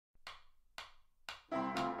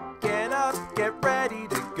get ready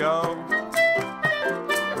to go.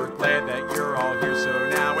 We're glad that you're all here, so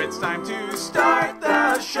now it's time to start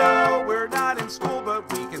the show. We're not in school,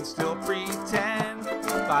 but we can still pretend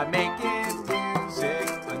by making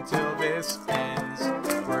music until this ends.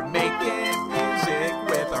 We're making music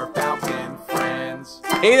with our Falcon friends.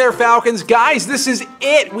 Hey there, Falcons. Guys, this is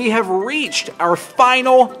it. We have reached our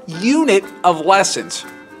final unit of lessons.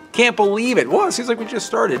 Can't believe it. Well, it seems like we just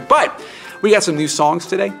started, but we got some new songs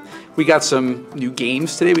today. We got some new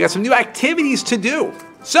games today. We got some new activities to do.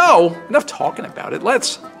 So, enough talking about it.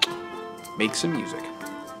 Let's make some music.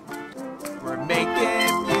 We're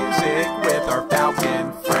making music with our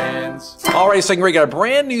Falcon friends. All right, so we got a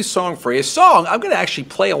brand new song for you. A song I'm going to actually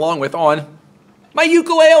play along with on my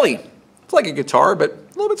ukulele. It's like a guitar, but a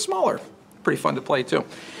little bit smaller. Pretty fun to play, too.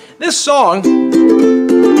 This song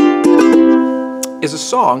is a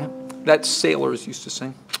song that sailors used to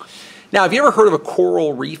sing. Now, have you ever heard of a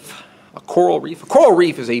coral reef? A coral reef? A coral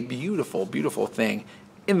reef is a beautiful, beautiful thing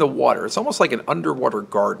in the water. It's almost like an underwater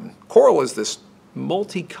garden. Coral is this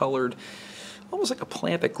multicolored, almost like a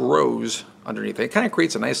plant that grows underneath it. It kind of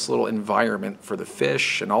creates a nice little environment for the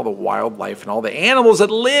fish and all the wildlife and all the animals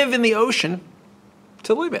that live in the ocean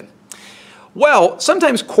to live in. Well,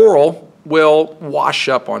 sometimes coral will wash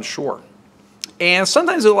up on shore. And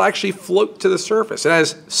sometimes it'll actually float to the surface. And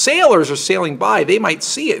as sailors are sailing by, they might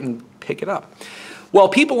see it and pick it up. Well,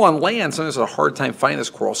 people on land sometimes have a hard time finding this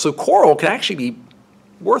coral. So coral can actually be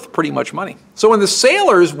worth pretty much money. So when the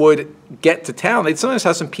sailors would get to town, they'd sometimes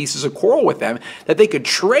have some pieces of coral with them that they could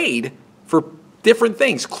trade for different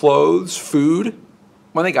things, clothes, food,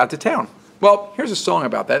 when they got to town. Well, here's a song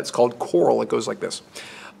about that. It's called Coral. It goes like this.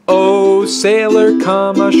 Oh, sailor,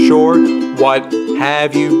 come ashore, what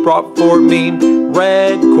have you brought for me?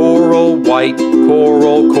 Red coral, white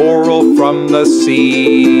coral, coral from the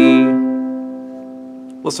sea.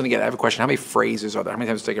 Listen again, I have a question. How many phrases are there? How many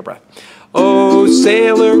times take a breath? Oh,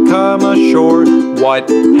 sailor, come ashore, what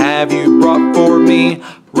have you brought for me?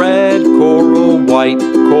 Red coral, white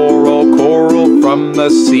coral, coral from the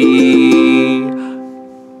sea.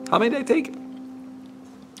 How many did I take?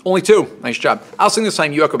 Only two. Nice job. I'll sing this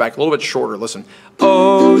time. You echo back a little bit shorter. Listen.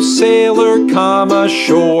 Oh, sailor, come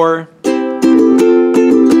ashore.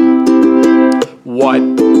 What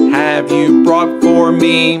have you brought for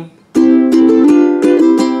me?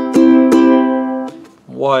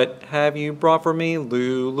 What have you brought for me?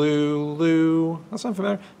 Loo, loo, loo. That sound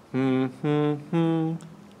familiar?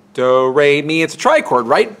 Do, re, mi. It's a trichord,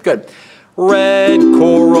 right? Good. Red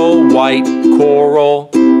coral, white coral.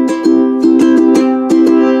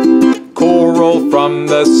 Coral from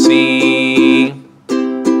the sea.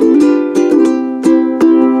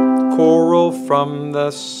 Coral from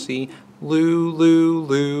the sea. Loo, loo,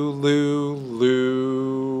 loo, loo,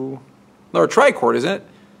 loo. Another trichord, isn't it?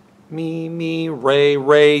 Mi, mi, re,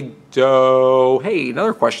 re, do. Hey,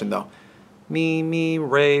 another question though. Mi, mi,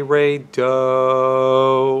 re, re,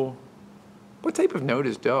 do. What type of note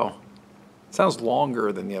is do? It sounds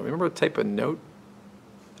longer than the other. Remember what type of note?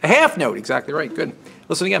 A half note, exactly right. Good.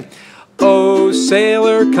 Listen again. Oh,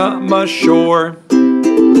 sailor, come ashore.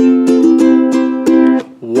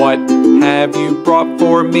 What have you brought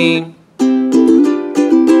for me?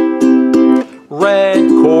 Red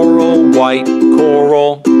coral, white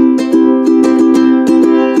coral.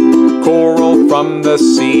 Coral from the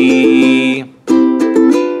sea.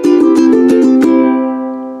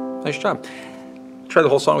 Nice job. Try the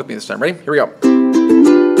whole song with me this time. Ready? Here we go.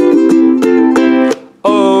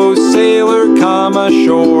 Oh, sailor, come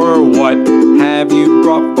ashore, what have you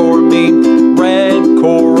brought for me? Red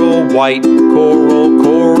coral, white coral,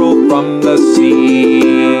 coral from the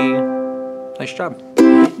sea. Nice job.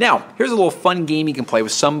 Now, here's a little fun game you can play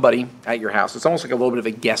with somebody at your house. It's almost like a little bit of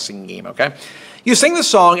a guessing game, okay? You sing the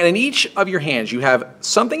song, and in each of your hands, you have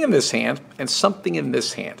something in this hand and something in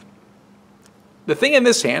this hand. The thing in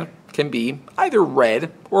this hand can be either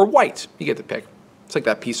red or white. You get to pick. It's like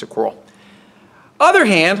that piece of coral. Other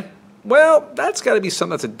hand, well, that's got to be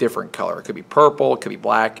something that's a different color. It could be purple, it could be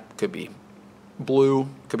black, it could be blue,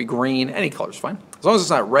 it could be green. Any color is fine. As long as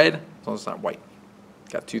it's not red, as long as it's not white.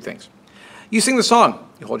 Got two things. You sing the song.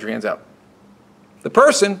 You hold your hands out. The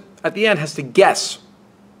person at the end has to guess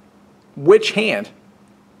which hand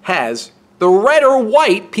has the red or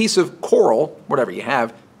white piece of coral, whatever you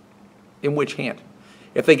have, in which hand.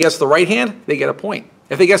 If they guess the right hand, they get a point.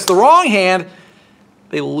 If they guess the wrong hand,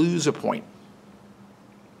 they lose a point.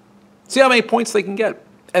 See how many points they can get.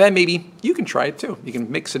 And then maybe you can try it too. You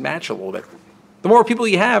can mix and match a little bit. The more people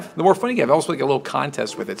you have, the more fun you get. Also like a little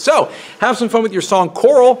contest with it. So have some fun with your song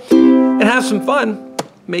Coral and have some fun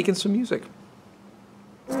making some music.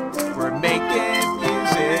 We're making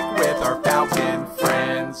music with our Falcon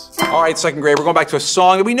All right, second grade, we're going back to a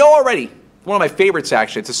song that we know already. One of my favorites,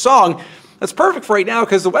 actually. It's a song that's perfect for right now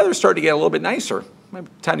because the weather's starting to get a little bit nicer.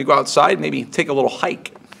 Time to go outside, maybe take a little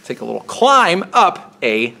hike, take a little climb up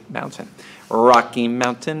a mountain. Rocky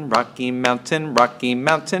Mountain, Rocky Mountain, Rocky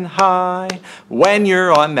Mountain high. When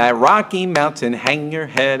you're on that Rocky Mountain, hang your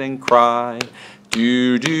head and cry.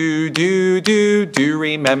 Do, do, do, do, do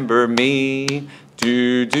remember me.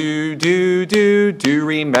 Do, do, do, do, do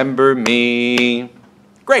remember me.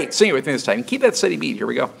 Great, sing it with me this time. Keep that steady beat. Here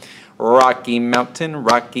we go. Rocky Mountain,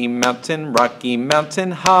 Rocky Mountain, Rocky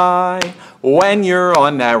Mountain high. When you're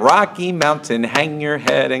on that Rocky Mountain, hang your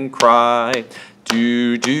head and cry.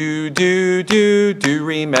 Do, do, do, do, do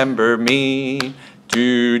remember me.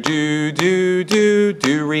 Do, do, do, do,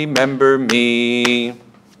 do remember me.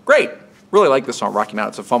 Great. Really like this song, Rocky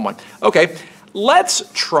Mountain. It's a fun one. Okay, let's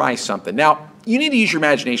try something. Now, you need to use your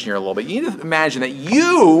imagination here a little bit. You need to imagine that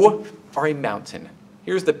you are a mountain.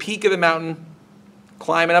 Here's the peak of the mountain,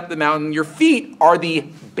 climbing up the mountain. Your feet are the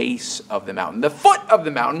base of the mountain. The foot of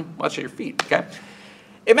the mountain, well, that's your feet, okay?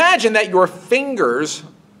 Imagine that your fingers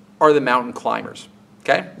are the mountain climbers,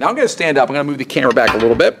 okay? Now I'm going to stand up. I'm going to move the camera back a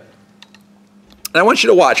little bit. And I want you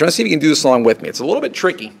to watch. I want to see if you can do this along with me. It's a little bit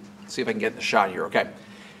tricky. Let's see if I can get the shot here, okay?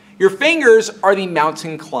 Your fingers are the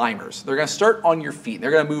mountain climbers. They're going to start on your feet.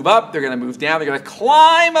 They're going to move up. They're going to move down. They're going to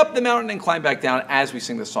climb up the mountain and climb back down as we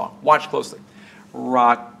sing this song. Watch closely.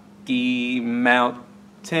 Rocky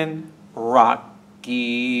Mountain,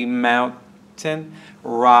 Rocky Mountain,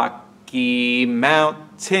 Rocky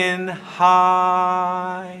Mountain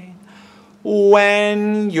high.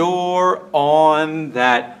 When you're on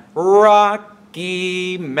that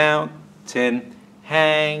Rocky Mountain,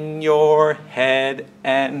 hang your head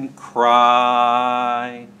and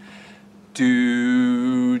cry.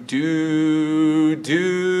 Do, do,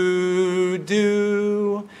 do,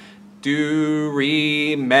 do, do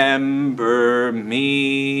remember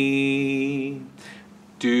me.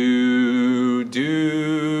 Do,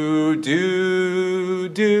 do, do,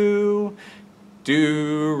 do,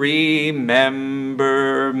 do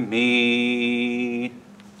remember me.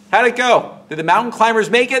 How'd it go? Did the mountain climbers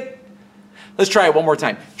make it? Let's try it one more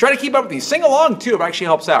time. Try to keep up with me. Sing along too. It actually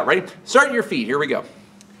helps out. Ready? Start on your feet. Here we go.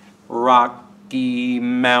 Rocky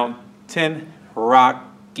Mountain,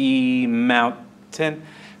 Rocky Mountain,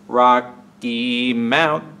 Rocky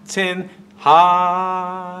Mountain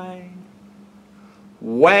high.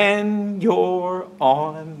 When you're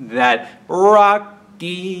on that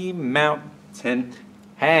Rocky Mountain,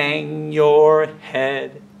 hang your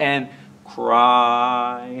head and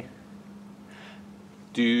cry.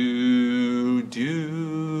 Do,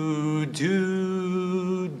 do,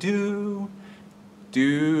 do, do,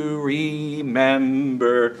 do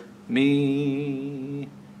remember me.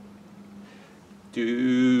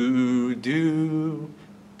 Do, do,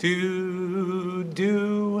 do,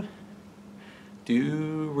 do,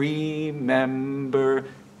 do remember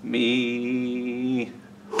me.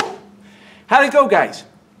 How'd it go, guys?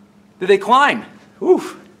 Did they climb?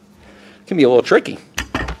 Oof. Can be a little tricky.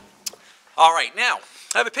 All right, now,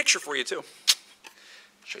 I have a picture for you, too.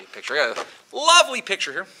 Show you a picture. I got a lovely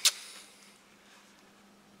picture here.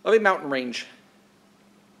 Lovely mountain range.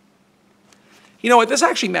 You know what? This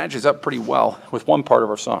actually matches up pretty well with one part of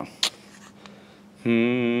our song.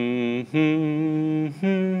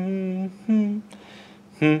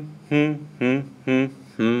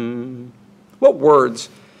 What words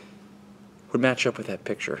would match up with that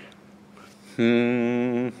picture?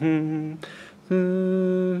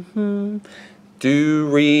 Do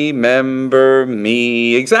remember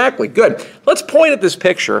me. Exactly. Good. Let's point at this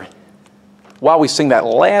picture while we sing that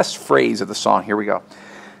last phrase of the song. Here we go.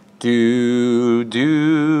 Do,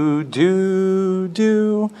 do, do,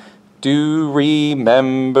 do, do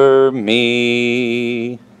remember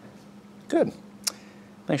me. Good.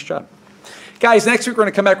 Nice job. Guys, next week we're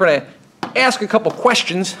going to come back. We're going to ask a couple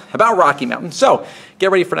questions about Rocky Mountain. So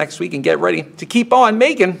get ready for next week and get ready to keep on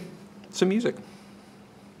making some music.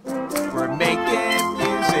 We're making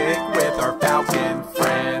music with our Falcon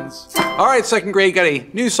friends. All right, second grade, got a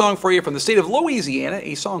new song for you from the state of Louisiana,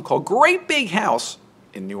 a song called Great Big House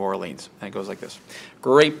in New Orleans. And it goes like this.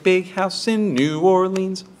 Great big house in New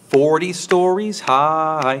Orleans, 40 stories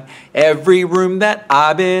high. Every room that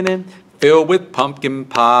I've been in filled with pumpkin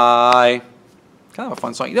pie. Kind of a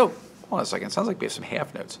fun song. You know, hold on a second. It sounds like we have some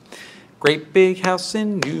half notes. Great big house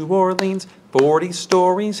in New Orleans, 40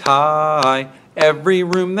 stories high. Every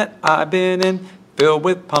room that I've been in filled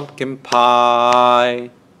with pumpkin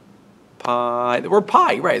pie. Pie. The word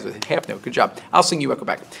pie, right, is a half note. Good job. I'll sing you echo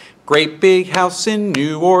back. Great big house in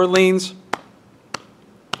New Orleans,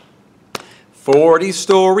 40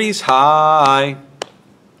 stories high.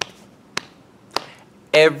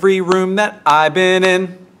 Every room that I've been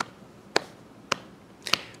in,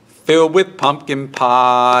 filled with pumpkin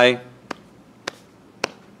pie.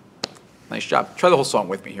 Nice job. Try the whole song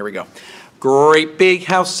with me. Here we go. Great big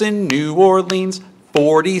house in New Orleans,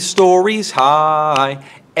 40 stories high.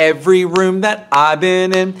 Every room that I've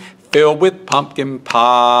been in, filled with pumpkin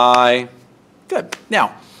pie. Good.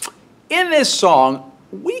 Now, in this song,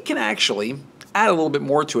 we can actually add a little bit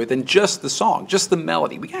more to it than just the song, just the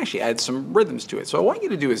melody. We can actually add some rhythms to it. So what I want you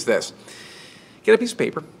to do is this. Get a piece of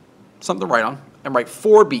paper, something to write on, and write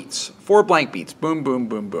 4 beats, 4 blank beats. Boom, boom,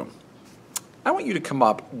 boom, boom. I want you to come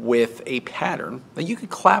up with a pattern that you can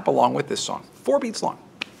clap along with this song. 4 beats long.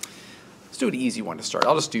 Let's do an easy one to start.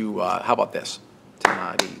 I'll just do, how about this?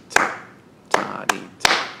 Ta-dee-ta,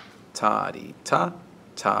 ta-dee-ta, ta-dee-ta,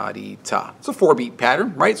 ta-dee-ta. It's a 4-beat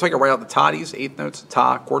pattern, right? So I can write out the ta-dees, 8th notes,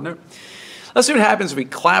 ta, chord note. Let's see what happens if we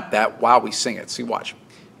clap that while we sing it. See, watch.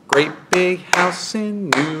 Great big house in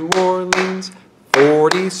New Orleans,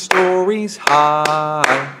 40 stories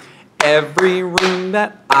high. Every room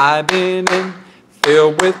that I've been in,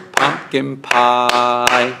 filled with pumpkin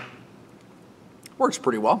pie. Works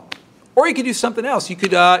pretty well. Or you could do something else. You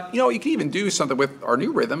could, you could even do something with our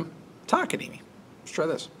new rhythm, Takadimi. Let's try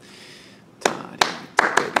this.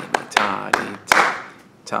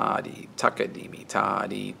 Ta-dee, takadimi,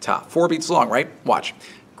 ta-dee, ta. 4 beats long, right? Watch.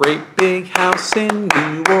 Great big house in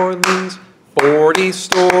New Orleans, 40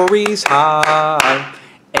 stories high.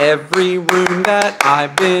 Every room that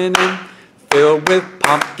I've been in, filled with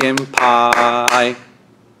pumpkin pie.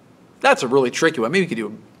 That's a really tricky one. Maybe you could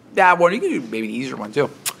do that one. You could do maybe an easier one too.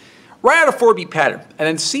 Write out a 4-beat pattern and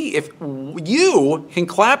then see if you can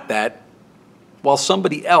clap that while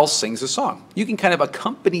somebody else sings a song. You can kind of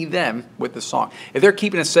accompany them with the song. If they're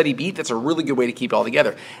keeping a steady beat, that's a really good way to keep it all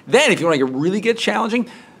together. Then if you want to really get challenging,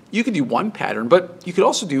 you could do one pattern, but you could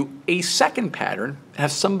also do a second pattern and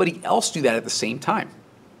have somebody else do that at the same time.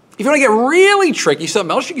 If you want to get really tricky, something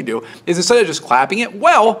else you could do is instead of just clapping it,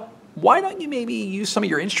 well, why don't you maybe use some of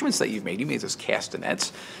your instruments that you've made? You made those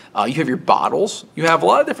castanets. You have your bottles. You have a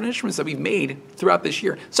lot of different instruments that we've made throughout this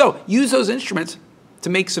year. So use those instruments to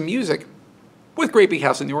make some music with Great Big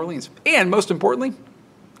House in New Orleans. And most importantly,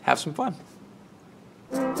 have some fun.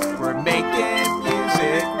 We're making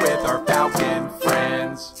music with our Falcon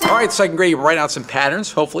friends. All right, second grade, write out some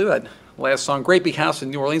patterns. Hopefully that last song, Great Big House in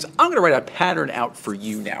New Orleans. I'm going to write a pattern out for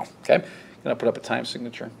you now. Okay, I'm going to put up a time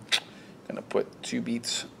signature. I'm going to put 2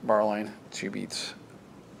 beats, bar line, 2 beats.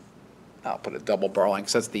 I'll put a double bar line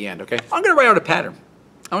because that's the end, okay? I'm going to write out a pattern.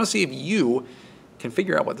 I want to see if you can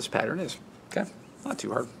figure out what this pattern is, okay? Not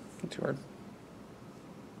too hard, not too hard.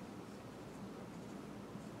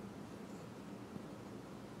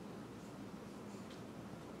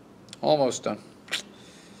 Almost done.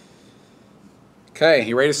 Okay,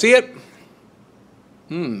 you ready to see it?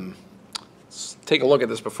 Let's take a look at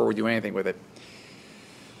this before we do anything with it.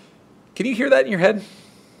 Can you hear that in your head?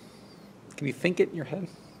 Can you think it in your head?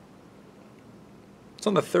 It's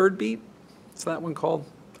on the 3rd beat. What's that one called?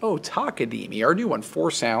 Oh, Takadimi, our new one,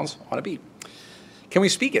 4 sounds on a beat. Can we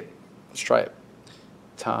speak it? Let's try it.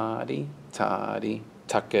 Ta-dee, ta-dee,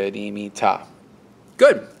 takadimi, ta.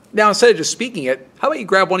 Good. Now, instead of just speaking it, how about you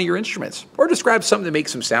grab one of your instruments? Or just grab something to make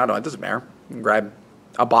some sound on. It doesn't matter. You can grab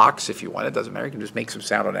a box if you want. It doesn't matter. You can just make some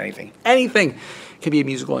sound on anything. Anything can be a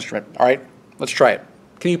musical instrument. All right, let's try it.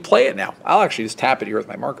 Can you play it now? I'll actually just tap it here with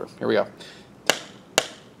my marker. Here we go.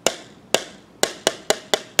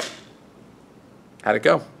 How'd it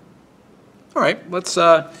go? All right, let's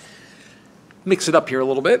mix it up here a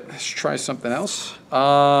little bit. Let's try something else.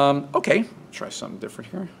 Okay, try something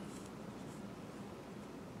different here.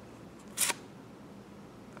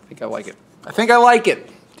 I think I like it. I think I like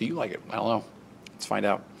it. Do you like it? I don't know. Let's find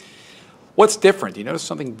out. What's different? Do you notice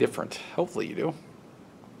something different? Hopefully you do.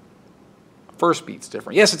 First beat's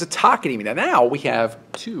different. Yes, it's a Takadimi. Now we have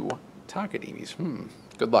 2 Takadimis.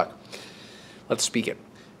 Good luck. Let's speak it.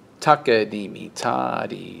 Takadimi,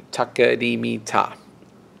 ta-dee, takadimi, ta.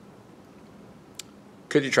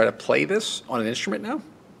 Could you try to play this on an instrument now?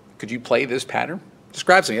 Could you play this pattern? Just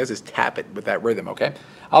grab something. Let's just tap it with that rhythm, okay?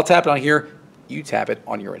 I'll tap it on here. You tap it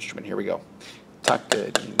on your instrument. Here we go.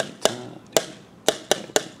 Takadimi, ta-dee,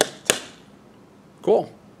 takadimi, ta.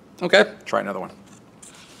 Cool. Okay, try another one.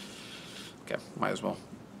 Okay, might as well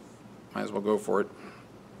go for it.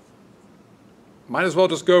 Might as well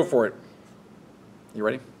just go for it. You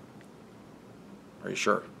ready? Are you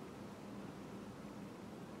sure?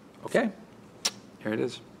 Okay, here it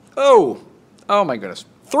is. Oh my goodness.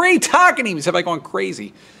 3 Takadimis. Have I gone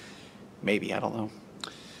crazy? Maybe, I don't know.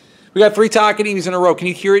 We got 3 Takadimis in a row. Can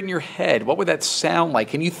you hear it in your head? What would that sound like?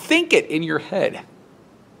 Can you think it in your head?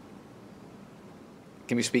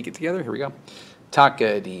 Can we speak it together? Here we go.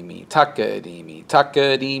 Takadimi, takadimi,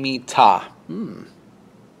 takadimi, ta.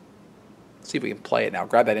 See if we can play it now.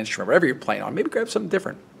 Grab that instrument, whatever you're playing on. Maybe grab something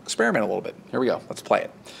different. Experiment a little bit. Here we go. Let's play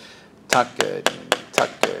it. Takadimi,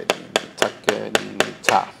 takadimi, takadimi,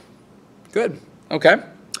 ta. Good. Okay.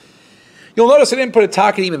 You'll notice I didn't put a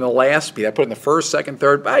takadimi in the last beat. I put it in the first, second,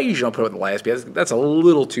 third, but I usually don't put it in the last beat. That's a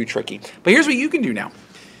little too tricky. But here's what you can do now.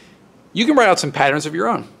 You can write out some patterns of your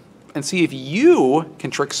own and see if you can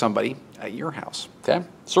trick somebody at your house. Okay?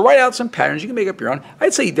 So write out some patterns. You can make up your own.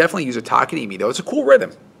 I'd say you definitely use a takadimi, though. It's a cool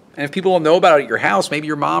rhythm. And if people don't know about it at your house, maybe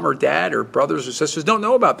your mom or dad or brothers or sisters don't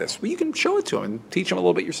know about this, well, you can show it to them and teach them a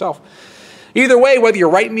little bit yourself. Either way, whether you're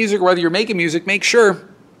writing music or whether you're making music, make sure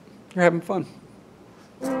you're having fun.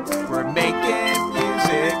 We're making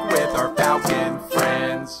music with our Falcon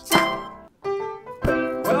friends.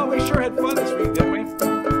 Well, we sure had fun this week, didn't we?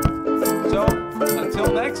 So,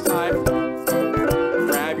 until next time,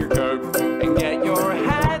 grab your coat and get your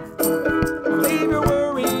hat. Leave your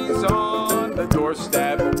worries on the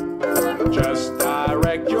doorstep. Just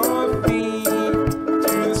direct your feet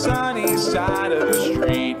to the sunny side of the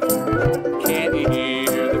street. Can't you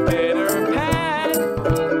hear the pitter pat?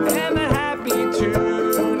 And the happy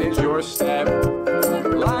tune is your step.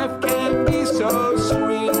 Life can be so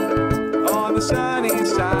sweet on the sunny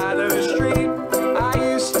side of the street.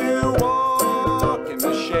 I used to walk in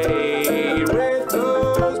the shade with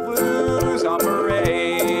those blues on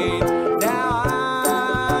parade. Now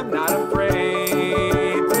I'm not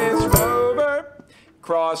afraid. This rover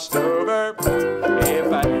crossed over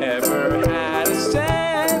if I ever had.